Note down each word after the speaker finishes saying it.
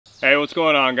Hey, what's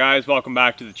going on, guys? Welcome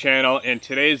back to the channel. In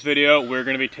today's video, we're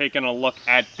going to be taking a look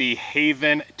at the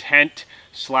Haven tent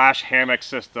slash hammock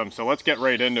system. So let's get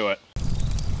right into it.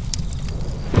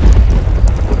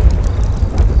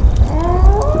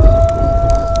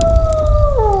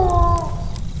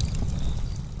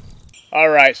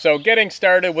 Alright, so getting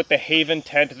started with the Haven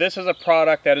tent. This is a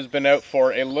product that has been out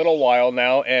for a little while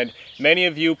now, and many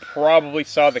of you probably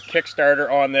saw the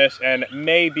Kickstarter on this and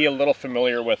may be a little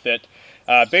familiar with it.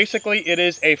 Basically, it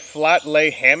is a flat lay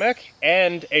hammock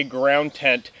and a ground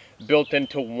tent built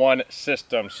into one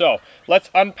system. So let's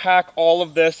unpack all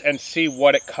of this and see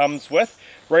what it comes with.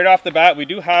 Right off the bat, we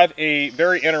do have a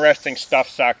very interesting stuff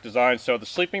sack design. So the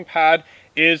sleeping pad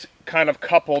is kind of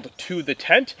coupled to the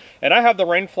tent, and I have the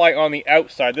rainfly on the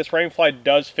outside. This rainfly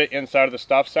does fit inside of the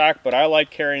stuff sack, but I like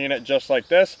carrying it just like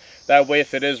this. That way,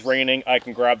 if it is raining, I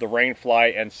can grab the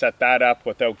rainfly and set that up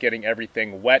without getting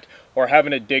everything wet or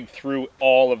having to dig through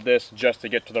all of this just to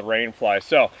get to the rainfly.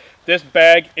 So this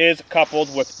bag is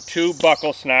coupled with two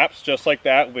buckle snaps, just like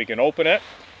that. We can open it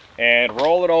and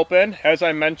roll it open. As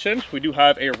I mentioned, we do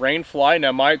have a rainfly.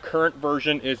 Now my current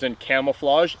version is in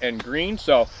camouflage and green,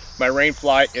 so my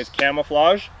rainfly is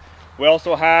camouflage. We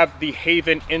also have the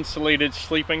Haven insulated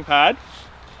sleeping pad,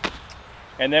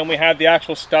 and then we have the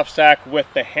actual stuff sack with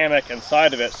the hammock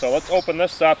inside of it. So let's open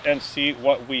this up and see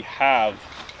what we have.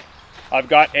 I've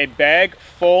got a bag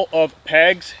full of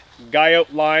pegs, guy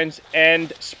out lines,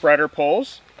 and spreader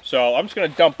poles. So I'm just going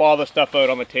to dump all the stuff out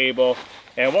on the table,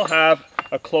 and we'll have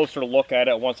a closer look at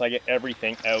it once I get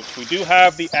everything out. We do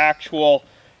have the actual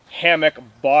hammock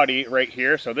body right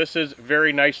here. So this is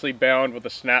very nicely bound with a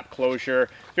snap closure.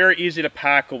 Very easy to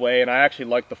pack away, and I actually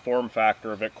like the form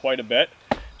factor of it quite a bit.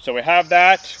 So we have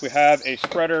that. We have a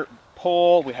spreader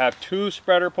pole. We have two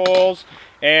spreader poles,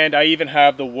 and I even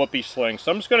have the whoopee sling.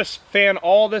 So I'm just going to fan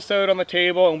all this out on the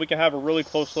table, and we can have a really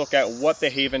close look at what the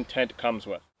Haven tent comes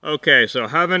with. Okay, so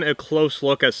having a close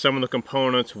look at some of the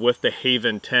components with the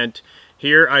Haven tent.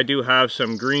 Here I do have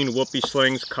some green whoopee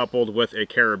slings coupled with a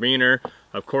carabiner.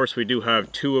 Of course, we do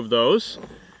have two of those.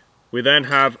 We then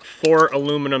have 4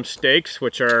 aluminum stakes,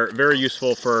 which are very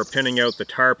useful for pinning out the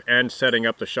tarp and setting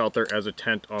up the shelter as a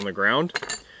tent on the ground.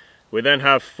 We then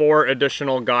have 4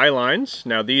 additional guy lines.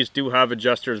 Now these do have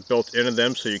adjusters built into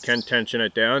them, so you can tension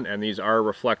it down, and these are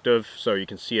reflective so you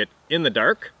can see it in the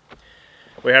dark.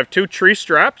 We have 2 tree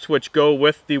straps which go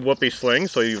with the whoopee sling,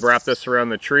 so you wrap this around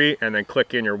the tree and then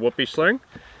click in your whoopee sling.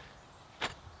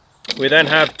 We then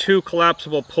have 2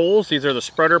 collapsible poles. These are the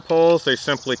spreader poles. They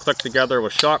simply click together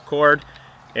with shock cord,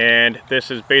 and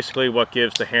this is basically what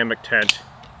gives the hammock tent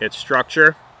its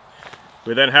structure.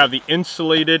 We then have the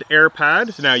insulated air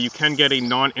pad. Now you can get a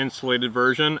non-insulated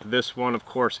version. This one, of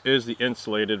course, is the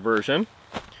insulated version.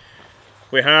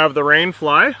 We have the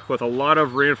rainfly with a lot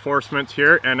of reinforcements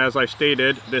here, and as I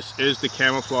stated, this is the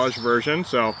camouflage version,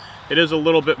 so it is a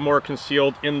little bit more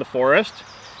concealed in the forest.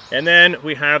 And then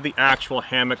we have the actual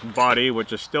hammock body,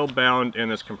 which is still bound in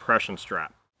this compression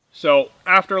strap. So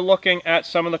after looking at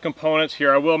some of the components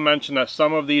here, I will mention that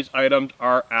some of these items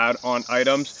are add-on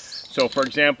items. So for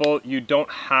example, you don't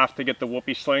have to get the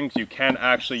whoopee slings. You can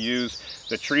actually use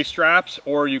the tree straps,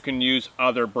 or you can use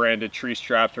other branded tree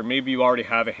straps, or maybe you already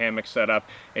have a hammock set up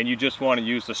and you just want to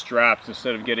use the straps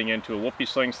instead of getting into a whoopee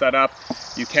sling setup.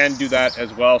 You can do that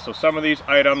as well. So some of these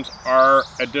items are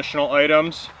additional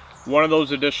items. One of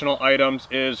those additional items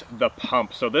is the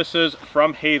pump. So this is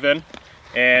from Haven,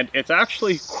 and it's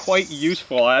actually quite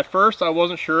useful. At first, I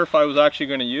wasn't sure if I was actually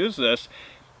going to use this.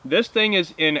 This thing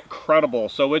is incredible.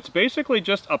 So it's basically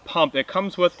just a pump. It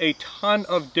comes with a ton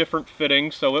of different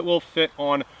fittings, so it will fit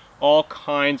on all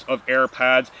kinds of air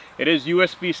pads. It is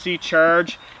USB-C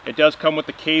charge. It does come with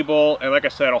the cable, and like I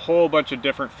said, a whole bunch of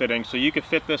different fittings. So you can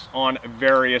fit this on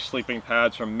various sleeping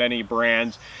pads from many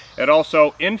brands. It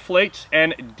also inflates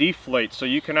and deflates, so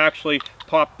you can actually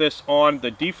pop this on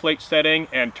the deflate setting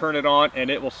and turn it on,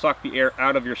 and it will suck the air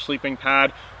out of your sleeping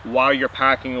pad while you're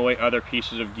packing away other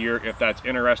pieces of gear, if that's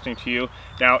interesting to you.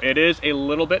 Now it is a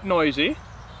little bit noisy,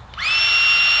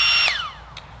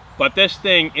 but this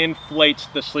thing inflates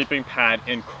the sleeping pad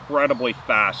incredibly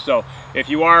fast. So if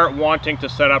you are wanting to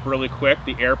set up really quick,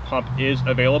 the air pump is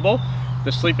available.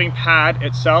 The sleeping pad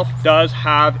itself does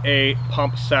have a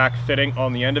pump sack fitting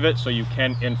on the end of it, so you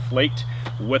can inflate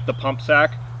with the pump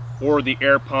sack or the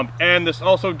air pump. And this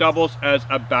also doubles as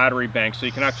a battery bank, so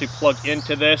you can actually plug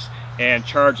into this and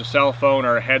charge a cell phone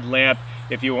or a headlamp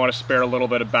if you want to spare a little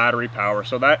bit of battery power.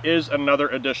 So that is another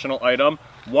additional item,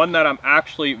 one that I'm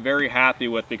actually very happy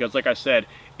with, because like I said,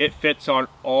 it fits on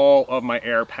all of my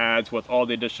air pads with all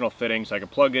the additional fittings. I can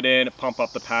plug it in, pump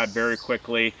up the pad very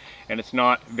quickly, and it's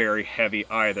not very heavy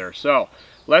either. So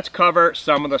let's cover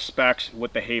some of the specs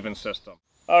with the Haven system.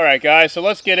 All right, guys, so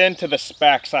let's get into the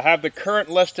specs. I have the current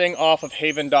listing off of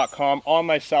haven.com on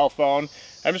my cell phone.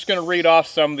 I'm just going to read off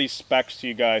some of these specs to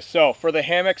you guys. So for the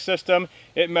Hammock system,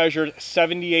 it measures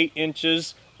 78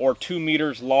 inches or 2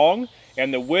 meters long,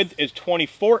 and the width is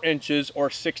 24 inches or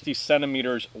 60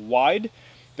 centimeters wide.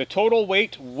 The total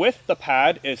weight with the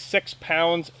pad is 6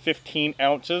 pounds 15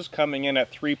 ounces, coming in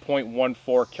at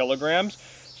 3.14 kilograms.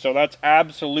 So that's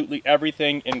absolutely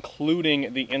everything,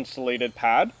 including the insulated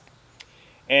pad.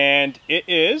 And it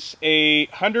is a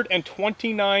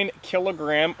 129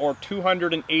 kilogram or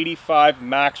 285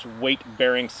 max weight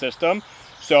bearing system.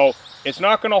 So it's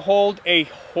not going to hold a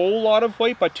whole lot of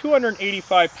weight, but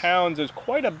 285 pounds is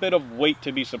quite a bit of weight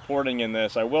to be supporting in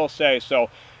this, I will say. So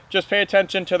just pay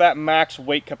attention to that max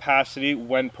weight capacity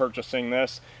when purchasing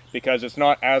this, because it's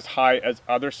not as high as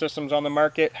other systems on the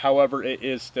market. However, it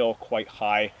is still quite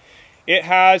high. It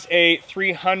has a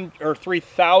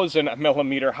 3,000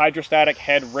 millimeter hydrostatic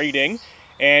head rating,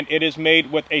 and it is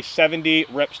made with a 70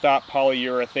 ripstop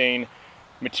polyurethane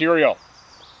material.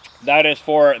 That is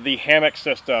for the Hammock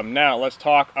system. Now let's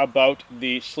talk about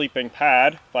the sleeping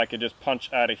pad. If I could just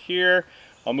punch out of here,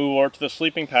 I'll move over to the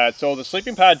sleeping pad. So the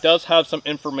sleeping pad does have some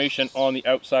information on the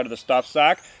outside of the stuff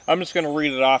sack. I'm just going to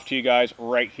read it off to you guys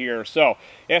right here. So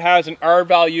it has an R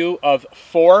value of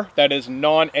 4 that is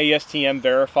non-ASTM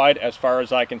verified as far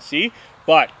as I can see.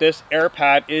 But this air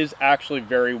pad is actually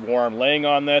very warm. Laying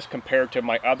on this compared to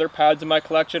my other pads in my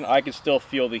collection, I can still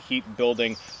feel the heat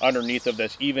building underneath of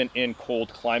this, even in cold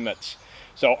climates.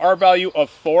 So R value of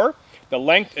 4. The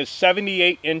length is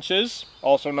 78 inches,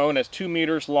 also known as 2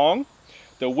 meters long.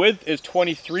 The width is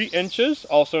 23 inches,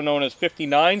 also known as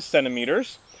 59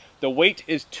 centimeters. The weight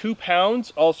is 2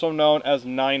 pounds, also known as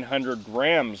 900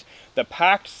 grams. The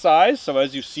packed size, so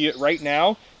as you see it right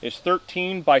now, is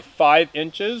 13 by 5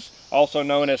 inches, also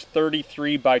known as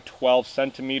 33 by 12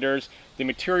 centimeters. The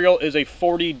material is a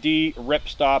 40D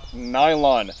ripstop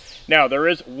nylon. Now, there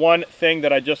is one thing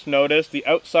that I just noticed. The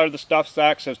outside of the stuff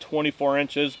sack says 24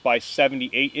 inches by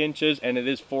 78 inches, and it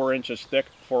is 4 inches thick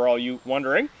for all you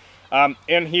wondering.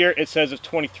 And here it says it's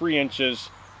 23 inches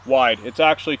wide. It's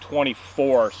actually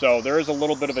 24, so there is a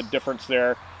little bit of a difference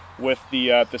there with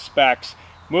the specs.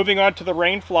 Moving on to the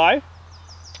Rainfly.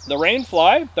 The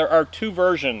Rainfly, there are two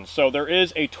versions. So there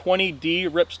is a 20D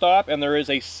ripstop and there is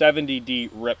a 70D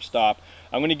ripstop.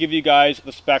 I'm going to give you guys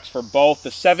the specs for both. The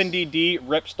 70D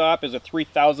ripstop is a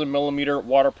 3,000 millimeter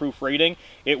waterproof rating.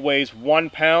 It weighs 1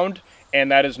 pound,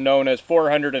 and that is known as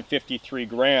 453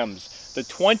 grams. The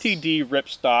 20D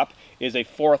ripstop is a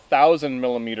 4,000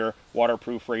 millimeter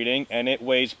waterproof rating, and it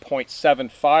weighs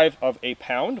 0.75 of a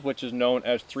pound, which is known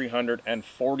as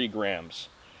 340 grams.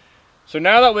 So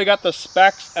now that we got the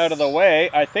specs out of the way,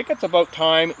 I think it's about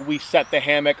time we set the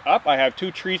hammock up. I have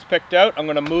 2 trees picked out. I'm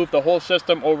going to move the whole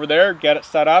system over there, get it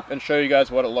set up, and show you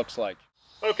guys what it looks like.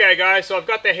 Okay guys, so I've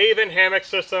got the Haven hammock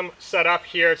system set up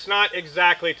here. It's not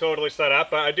exactly totally set up,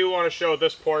 but I do want to show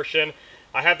this portion.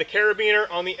 I have the carabiner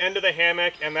on the end of the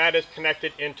hammock, and that is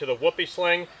connected into the whoopee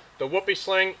sling. The whoopee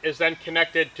sling is then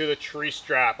connected to the tree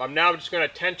strap. I'm now just going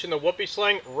to tension the whoopee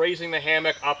sling, raising the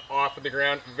hammock up off of the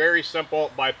ground. Very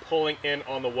simple, by pulling in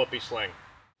on the whoopee sling.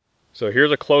 So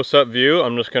here's a close-up view.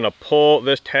 I'm just going to pull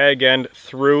this tag end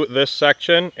through this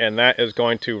section, and that is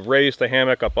going to raise the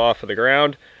hammock up off of the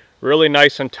ground. Really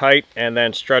nice and tight, and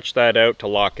then stretch that out to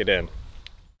lock it in.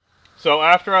 So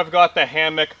after I've got the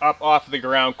hammock up off the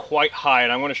ground quite high,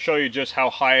 and I'm going to show you just how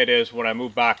high it is when I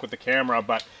move back with the camera,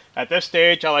 but at this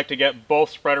stage I like to get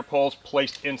both spreader poles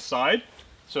placed inside.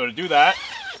 So to do that,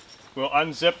 we'll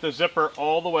unzip the zipper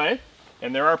all the way,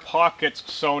 and there are pockets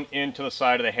sewn into the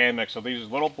side of the hammock. So these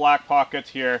little black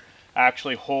pockets here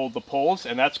actually hold the poles,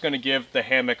 and that's going to give the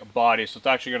hammock body. So it's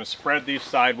actually going to spread these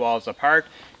sidewalls apart,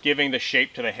 giving the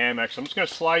shape to the hammock. So I'm just going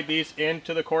to slide these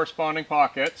into the corresponding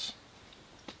pockets.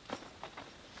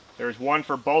 There's one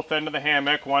for both ends of the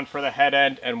hammock, one for the head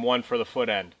end, and one for the foot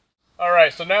end.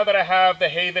 Alright, so now that I have the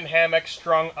Haven hammock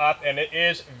strung up, and it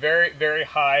is very, very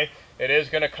high, it is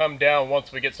going to come down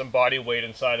once we get some body weight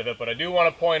inside of it, but I do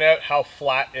want to point out how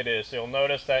flat it is. So you'll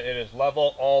notice that it is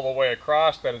level all the way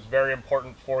across. That is very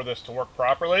important for this to work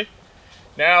properly.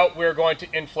 Now we're going to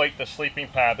inflate the sleeping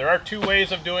pad. There are 2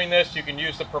 ways of doing this. You can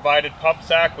use the provided pump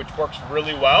sack, which works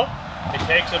really well. It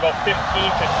takes about 15 to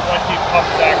 20 pump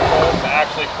sack pulls to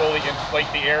actually fully inflate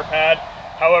the air pad.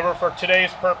 However, for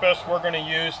today's purpose, we're going to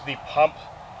use the pump,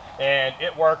 and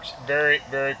it works very,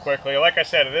 very quickly. Like I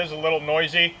said, it is a little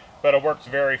noisy, but it works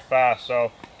very fast.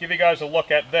 So give you guys a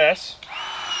look at this.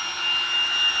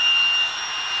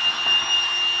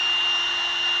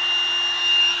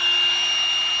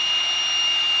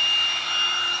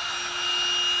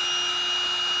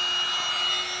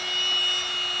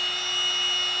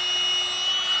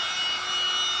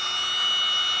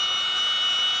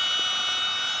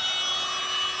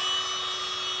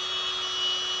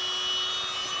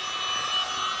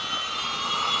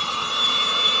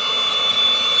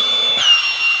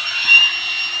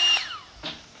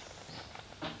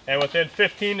 and within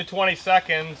 15 to 20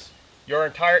 seconds, your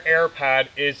entire air pad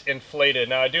is inflated.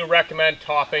 Now I do recommend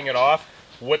topping it off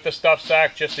with the stuff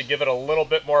sack just to give it a little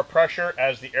bit more pressure,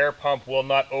 as the air pump will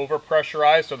not over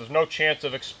pressurize, so there's no chance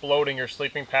of exploding your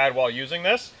sleeping pad while using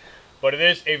this. But it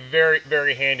is a very,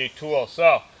 very handy tool.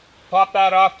 So pop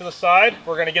that off to the side.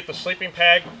 We're going to get the sleeping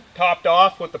pad topped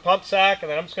off with the pump sack, and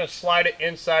then I'm just going to slide it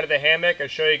inside of the hammock and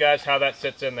show you guys how that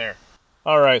sits in there.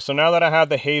 Alright, so now that I have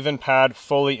the Haven pad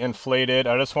fully inflated,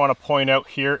 I just want to point out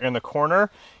here in the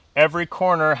corner, every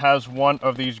corner has one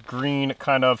of these green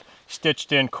kind of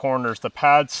stitched in corners. The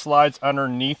pad slides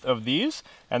underneath of these,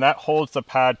 and that holds the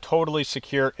pad totally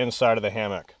secure inside of the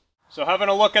hammock. So having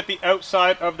a look at the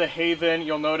outside of the Haven,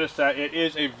 you'll notice that it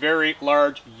is a very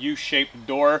large U-shaped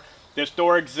door. This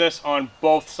door exists on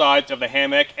both sides of the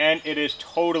hammock, and it is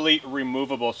totally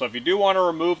removable. So if you do want to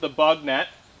remove the bug net,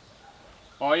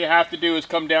 all you have to do is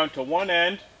come down to one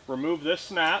end, remove this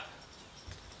snap,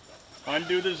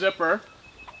 undo the zipper,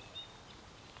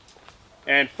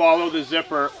 and follow the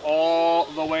zipper all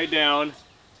the way down,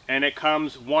 and it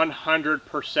comes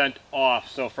 100%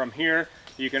 off. So from here,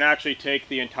 you can actually take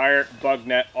the entire bug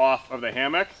net off of the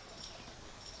hammock.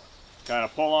 Kind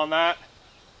of pull on that.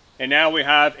 And now we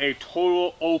have a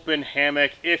total open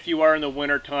hammock if you are in the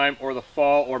winter time or the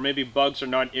fall, or maybe bugs are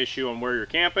not an issue on where you're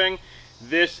camping.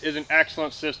 This is an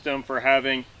excellent system for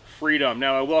having freedom.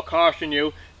 Now I will caution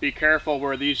you, be careful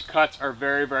where these cuts are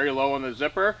very, very low on the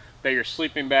zipper, that your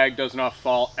sleeping bag does not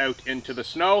fall out into the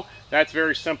snow. That's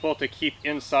very simple to keep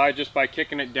inside just by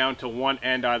kicking it down to one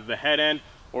end, either the head end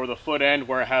or the foot end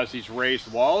where it has these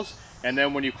raised walls. And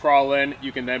then when you crawl in,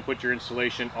 you can then put your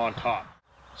insulation on top.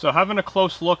 So having a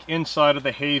close look inside of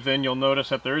the Haven, you'll notice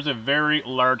that there is a very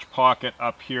large pocket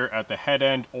up here at the head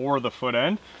end or the foot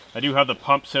end. I do have the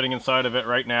pump sitting inside of it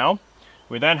right now.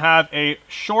 We then have a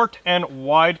short and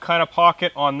wide kind of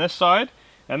pocket on this side.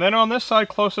 And then on this side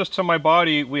closest to my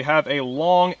body, we have a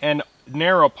long and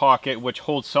narrow pocket which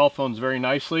holds cell phones very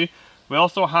nicely. We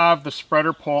also have the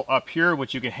spreader pole up here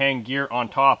which you can hang gear on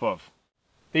top of.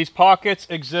 These pockets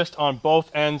exist on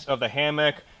both ends of the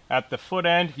hammock. At the foot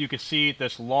end, you can see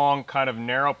this long kind of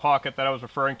narrow pocket that I was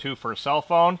referring to for a cell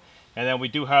phone. And then we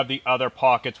do have the other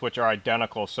pockets which are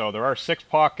identical. So there are 6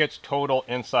 pockets total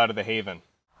inside of the Haven.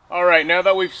 Alright, now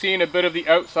that we've seen a bit of the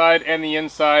outside and the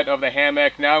inside of the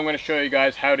hammock, now I'm going to show you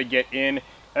guys how to get in.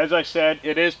 As I said,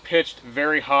 it is pitched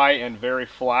very high and very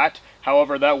flat.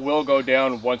 However, that will go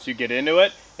down once you get into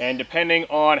it. And depending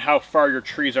on how far your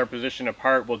trees are positioned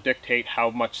apart will dictate how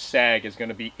much sag is going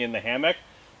to be in the hammock.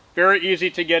 Very easy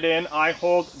to get in. I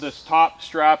hold this top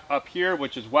strap up here,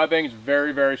 which is webbing. It's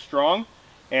very, very strong.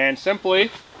 And simply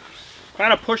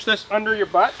kind of push this under your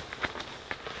butt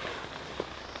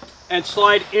and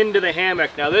slide into the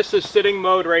hammock. Now this is sitting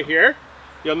mode right here.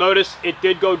 You'll notice it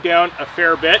did go down a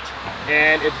fair bit,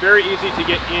 and it's very easy to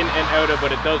get in and out of,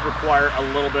 but it does require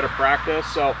a little bit of practice.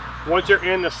 So once you're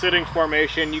in the sitting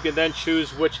formation, you can then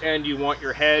choose which end you want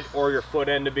your head or your foot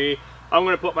end to be. I'm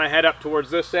going to put my head up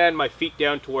towards this end, my feet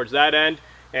down towards that end,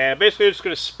 and basically I'm just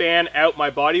going to span out my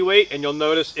body weight, and you'll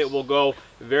notice it will go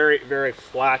very, very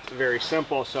flat, very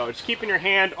simple. So it's keeping your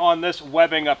hand on this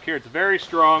webbing up here. It's very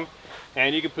strong,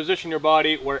 and you can position your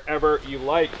body wherever you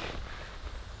like.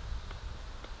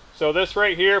 So this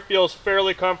right here feels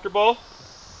fairly comfortable.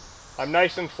 I'm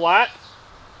nice and flat,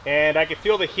 and I can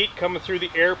feel the heat coming through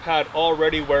the air pad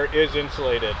already where it is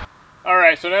insulated.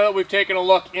 Alright, so now that we've taken a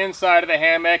look inside of the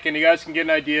hammock and you guys can get an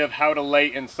idea of how to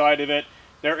lay inside of it,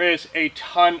 there is a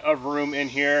ton of room in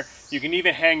here. You can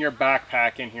even hang your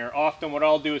backpack in here. Often what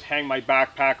I'll do is hang my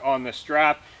backpack on the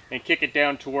strap and kick it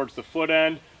down towards the foot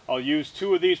end. I'll use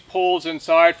 2 of these poles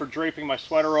inside for draping my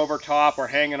sweater over top or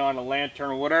hanging on a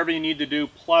lantern, whatever you need to do,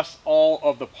 plus all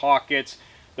of the pockets.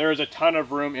 There is a ton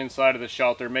of room inside of the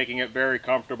shelter, making it very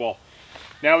comfortable.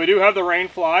 Now we do have the rain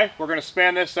fly. We're going to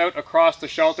span this out across the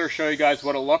shelter, show you guys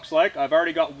what it looks like. I've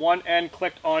already got one end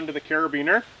clicked onto the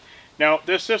carabiner. Now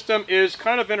this system is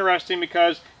kind of interesting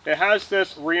because it has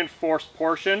this reinforced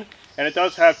portion, and it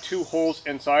does have 2 holes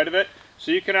inside of it. So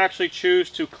you can actually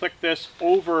choose to click this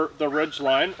over the ridge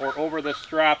line or over the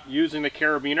strap using the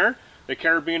carabiner. The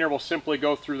carabiner will simply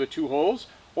go through the 2 holes.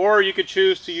 Or you could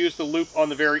choose to use the loop on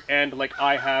the very end like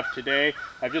I have today.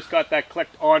 I've just got that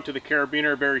clicked onto the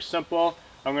carabiner, very simple.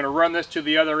 I'm going to run this to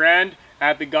the other end,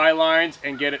 add the guy lines,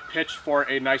 and get it pitched for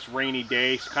a nice rainy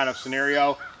day kind of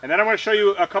scenario. And then I'm going to show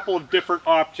you a couple of different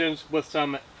options with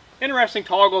some interesting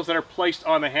toggles that are placed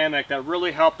on the hammock that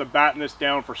really help to batten this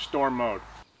down for storm mode.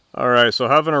 Alright, so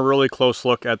having a really close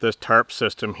look at this tarp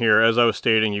system here, as I was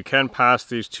stating, you can pass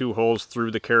these 2 holes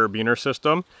through the carabiner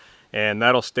system. and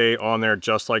that'll stay on there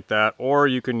just like that, or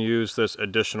you can use this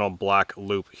additional black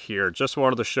loop here. Just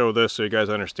wanted to show this so you guys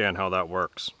understand how that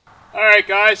works. Alright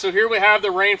guys, so here we have the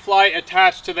Rainfly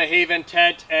attached to the Haven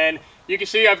tent, and you can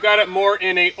see I've got it more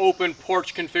in a open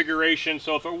porch configuration,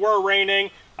 so if it were raining,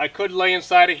 I could lay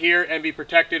inside of here and be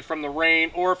protected from the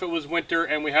rain, or if it was winter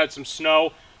and we had some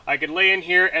snow, I could lay in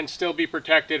here and still be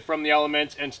protected from the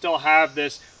elements and still have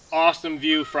this awesome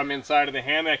view from inside of the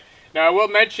hammock. Now I will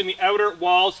mention the outer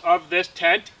walls of this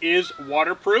tent is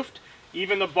waterproofed.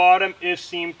 Even the bottom is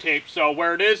seam taped. So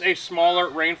where it is a smaller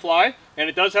Rainfly, and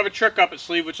it does have a trick up its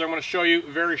sleeve, which I'm going to show you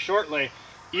very shortly,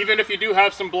 even if you do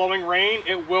have some blowing rain,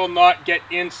 it will not get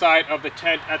inside of the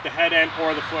tent at the head end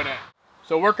or the foot end.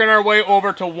 So working our way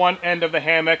over to one end of the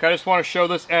hammock, I just want to show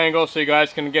this angle so you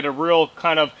guys can get a real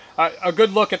kind of a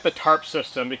good look at the tarp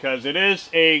system, because it is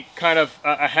a kind of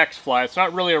a hex fly. It's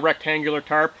not really a rectangular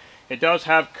tarp. It does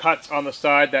have cuts on the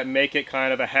side that make it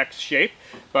kind of a hex shape,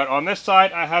 but on this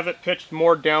side I have it pitched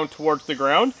more down towards the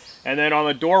ground, and then on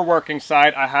the door working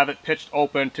side I have it pitched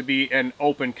open to be an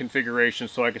open configuration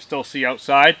so I can still see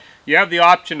outside. You have the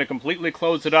option to completely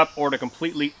close it up or to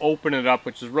completely open it up,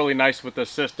 which is really nice with this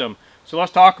system. So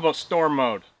let's talk about storm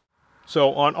mode.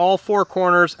 So on all four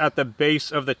corners at the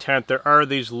base of the tent there are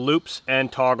these loops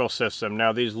and toggle system.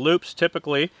 Now these loops,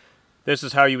 typically this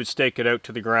is how you would stake it out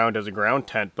to the ground as a ground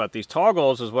tent, but these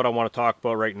toggles is what I want to talk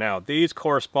about right now. These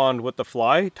correspond with the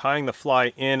fly, tying the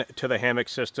fly in to the hammock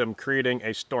system, creating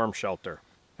a storm shelter.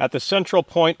 At the central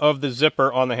point of the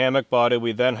zipper on the hammock body,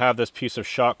 we then have this piece of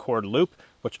shot cord loop,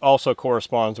 which also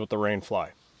corresponds with the Rainfly.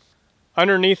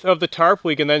 Underneath of the tarp,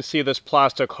 we can then see this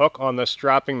plastic hook on the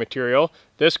strapping material.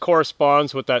 This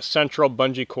corresponds with that central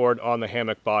bungee cord on the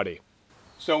hammock body.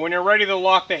 So when you're ready to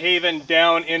lock the Haven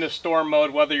down into storm mode,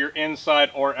 whether you're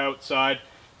inside or outside,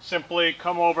 simply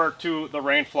come over to the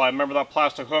Rainfly. Remember that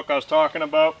plastic hook I was talking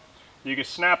about? You can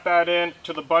snap that in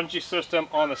to the bungee system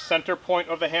on the center point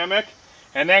of the hammock,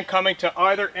 and then coming to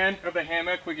either end of the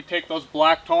hammock, we can take those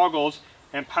black toggles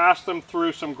and pass them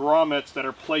through some grommets that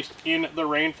are placed in the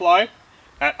Rainfly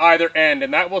at either end,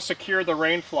 and that will secure the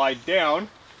Rainfly down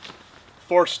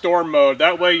for storm mode.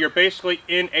 That way you're basically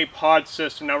in a pod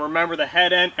system. Now remember, the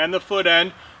head end and the foot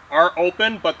end are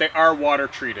open, but they are water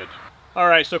treated.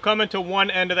 Alright, so coming to one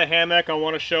end of the hammock, I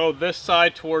want to show this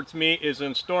side towards me is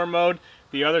in storm mode.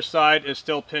 The other side is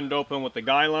still pinned open with the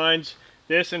guy lines.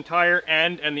 This entire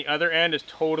end and the other end is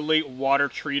totally water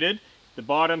treated. The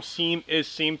bottom seam is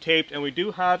seam taped, and we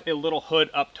do have a little hood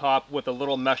up top with a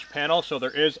little mesh panel, so there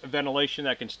is ventilation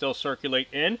that can still circulate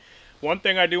in. One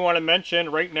thing I do want to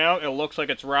mention, right now it looks like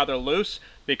it's rather loose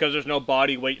because there's no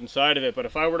body weight inside of it, but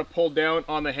if I were to pull down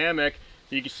on the hammock,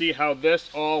 you can see how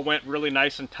this all went really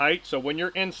nice and tight. So when you're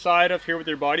inside of here with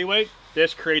your body weight,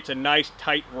 this creates a nice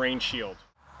tight rain shield.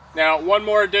 Now one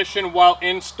more addition while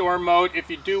in storm mode, if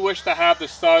you do wish to have the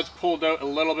studs pulled out a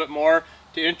little bit more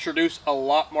to introduce a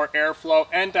lot more airflow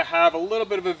and to have a little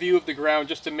bit of a view of the ground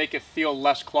just to make it feel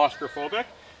less claustrophobic,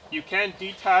 you can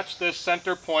detach this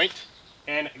center point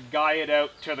and guy it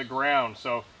out to the ground.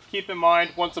 So keep in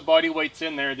mind, once the body weight's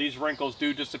in there, these wrinkles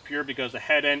do disappear because the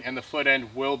head end and the foot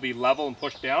end will be level and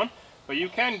pushed down. But you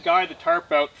can guide the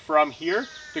tarp out from here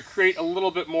to create a little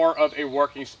bit more of a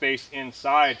working space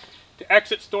inside. To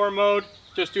exit storm mode,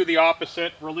 just do the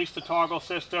opposite. Release the toggle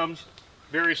systems.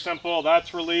 Very simple.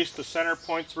 That's released. The center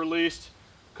point's released.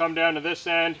 Come down to this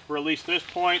end, release this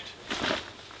point.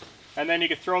 And then you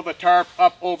can throw the tarp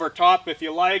up over top if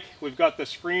you like. We've got the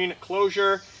screen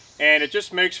closure, and it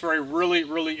just makes for a really,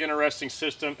 really interesting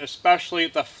system, especially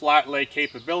the flat lay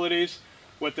capabilities.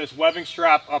 With this webbing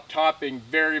strap up top being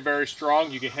very, very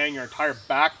strong, you can hang your entire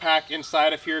backpack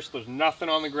inside of here so there's nothing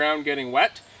on the ground getting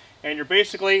wet. And you're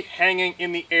basically hanging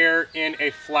in the air in a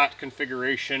flat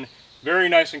configuration. Very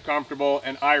nice and comfortable,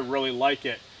 and I really like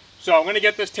it. So I'm going to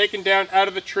get this taken down out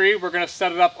of the tree. We're going to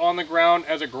set it up on the ground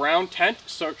as a ground tent.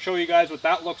 So show you guys what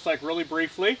that looks like really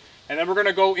briefly. And then we're going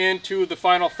to go into the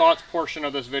final thoughts portion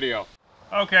of this video.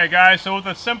 Okay guys, so with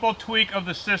a simple tweak of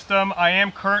the system, I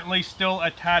am currently still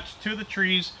attached to the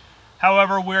trees.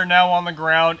 However, we're now on the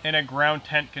ground in a ground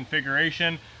tent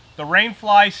configuration. The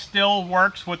Rainfly still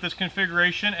works with this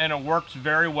configuration, and it works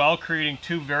very well, creating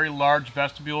two very large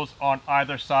vestibules on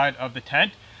either side of the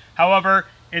tent. However,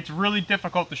 it's really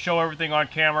difficult to show everything on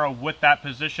camera with that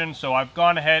position, so I've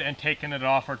gone ahead and taken it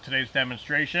off for today's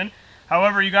demonstration.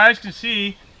 However, you guys can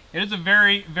see it is a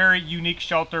very, very unique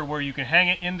shelter where you can hang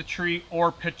it in the tree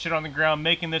or pitch it on the ground,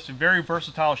 making this a very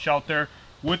versatile shelter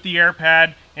with the air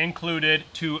pad included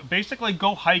to basically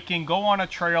go hiking, go on a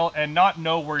trail, and not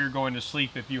know where you're going to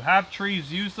sleep. If you have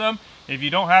trees, use them. If you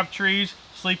don't have trees,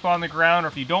 sleep on the ground. Or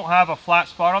if you don't have a flat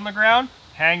spot on the ground,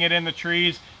 hang it in the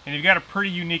trees, and you've got a pretty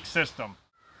unique system.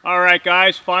 All right,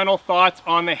 guys, final thoughts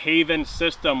on the Haven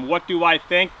system. What do I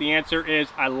think? The answer is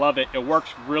I love it. It works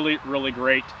really, really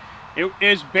great. It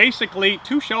is basically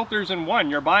 2 shelters in one.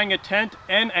 You're buying a tent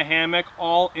and a hammock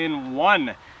all in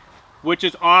one, which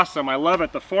is awesome. I love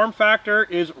it. The form factor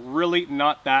is really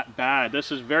not that bad.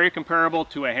 This is very comparable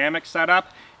to a hammock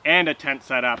setup and a tent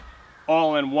setup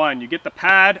all in one. You get the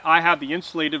pad. I have the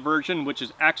insulated version, which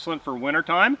is excellent for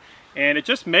wintertime. And it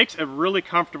just makes a really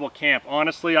comfortable camp.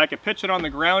 Honestly, I could pitch it on the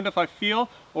ground if I feel,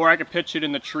 or I could pitch it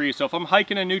in the trees. So if I'm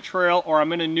hiking a new trail, or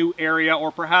I'm in a new area,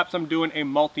 or perhaps I'm doing a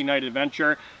multi-night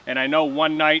adventure, and I know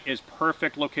one night is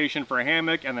perfect location for a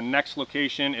hammock, and the next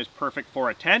location is perfect for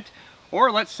a tent,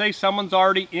 or let's say someone's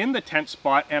already in the tent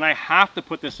spot, and I have to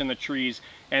put this in the trees,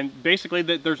 and basically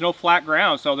there's no flat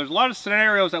ground. So there's a lot of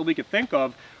scenarios that we could think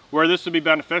of where this would be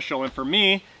beneficial, and for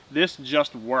me, this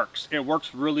just works. It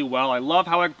works really well. I love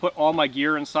how I can put all my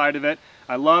gear inside of it.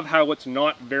 I love how it's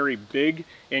not very big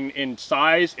in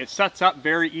size. It sets up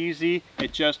very easy.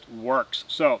 It just works.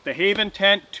 So the Haven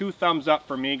tent, 2 thumbs up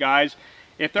for me, guys.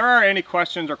 If there are any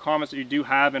questions or comments that you do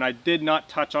have and I did not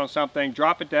touch on something,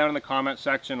 drop it down in the comment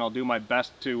section. I'll do my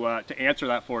best to answer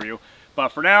that for you. But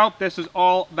for now, this is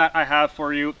all that I have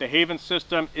for you. The Haven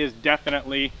system is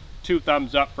definitely 2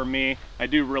 thumbs up for me. I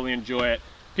do really enjoy it.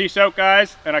 Peace out,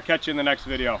 guys, and I'll catch you in the next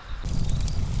video.